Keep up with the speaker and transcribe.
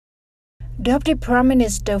Deputy Prime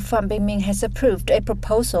Minister Phạm Bình Minh has approved a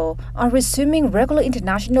proposal on resuming regular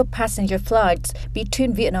international passenger flights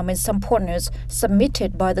between Vietnam and some partners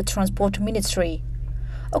submitted by the Transport Ministry.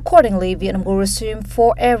 Accordingly, Vietnam will resume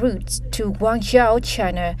 4 air routes to Guangzhou,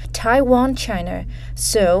 China, Taiwan, China,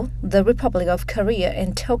 Seoul, the Republic of Korea,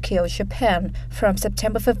 and Tokyo, Japan from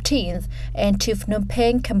September 15th, and to Phnom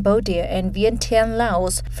Penh, Cambodia, and Vientiane,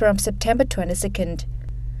 Laos from September 22nd.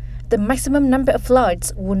 The maximum number of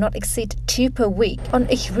flights will not exceed 2 per week on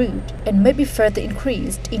each route and may be further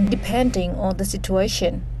increased depending on the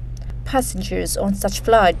situation. Passengers on such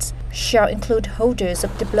flights shall include holders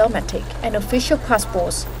of diplomatic and official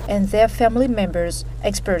passports and their family members,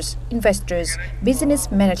 experts, investors, business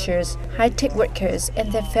managers, high-tech workers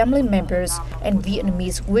and their family members, and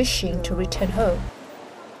Vietnamese wishing to return home.